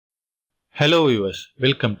Hello viewers,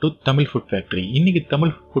 welcome to Tamil Food Factory. இன்னைக்கு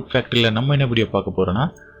Tamil food ஃபேக்டரியில நம்ம என்ன வீடியோ பார்க்க போறோம்னா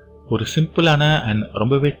ஒரு சிம்பிளான அண்ட்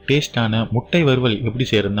ரொம்பவே டேஸ்டான முட்டை வறுவல் எப்படி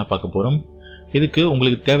செய்யறதுன்னு பார்க்க போறோம். இதுக்கு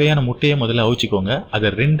உங்களுக்கு தேவையான முட்டையை முதல்ல அவிச்சுக்கோங்க. அதை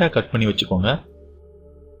ரெண்டா கட் பண்ணி வச்சுக்கோங்க.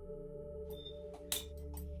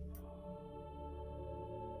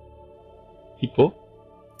 இப்போ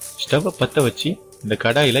ஸ்டவ் பத்த வச்சு இந்த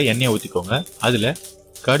கடாயில எண்ணெய் ஊத்திக்கோங்க. அதுல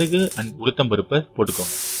கடுகு அண்ட் உளுத்தம் பருப்பை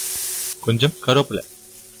போட்டுக்கோங்க. கொஞ்சம் கருவேப்பிலை,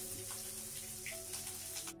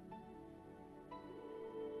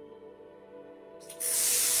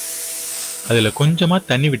 அதுல கொஞ்சமா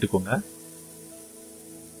தண்ணி விட்டுக்கோங்க.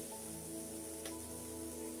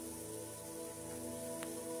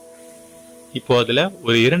 இப்போ அதுல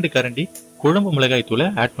ஒரு 2 கரண்டி குழம்பு மிளகாய் தூளை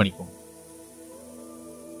ஆட் பண்ணிக்கோங்க.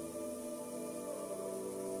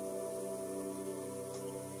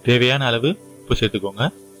 தேவையான அளவு உப்பு சேர்த்துக்கோங்க.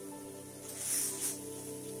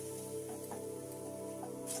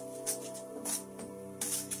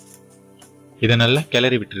 இதை நல்லா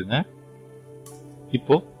கிளறி விட்டுருங்க.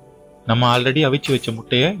 இப்போ நம்ம ஆல்ரெடி அவிச்சு வச்ச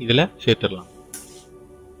முட்டையை இதுல சேர்த்துடலாம்.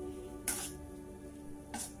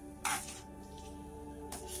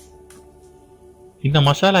 இந்த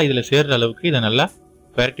மசாலா இதுல சேர்ற அளவுக்கு இதை நல்லா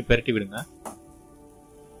பெரட்டி விடுங்க.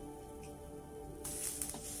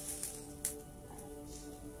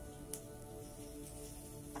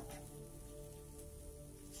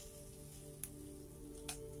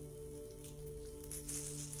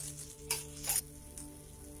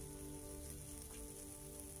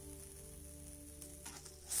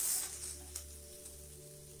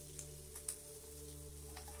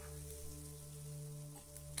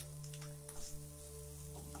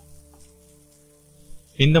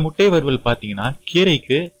 இந்த முட்டை வறுவல் பாத்தீங்கன்னா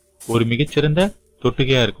கீரைக்கு ஒரு மிகச்சிறந்த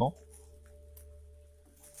தொட்டுகையா இருக்கும்.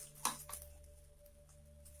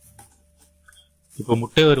 இப்போ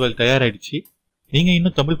முட்டை வறுவல் தயாராயிடுச்சு. நீங்க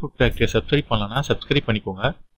இன்னும் தமிழ் ஃபுட் ஃபேக்டரியை சப்ஸ்கிரைப் பண்ணலன்னா சப்ஸ்கிரைப் பண்ணிக்கோங்க.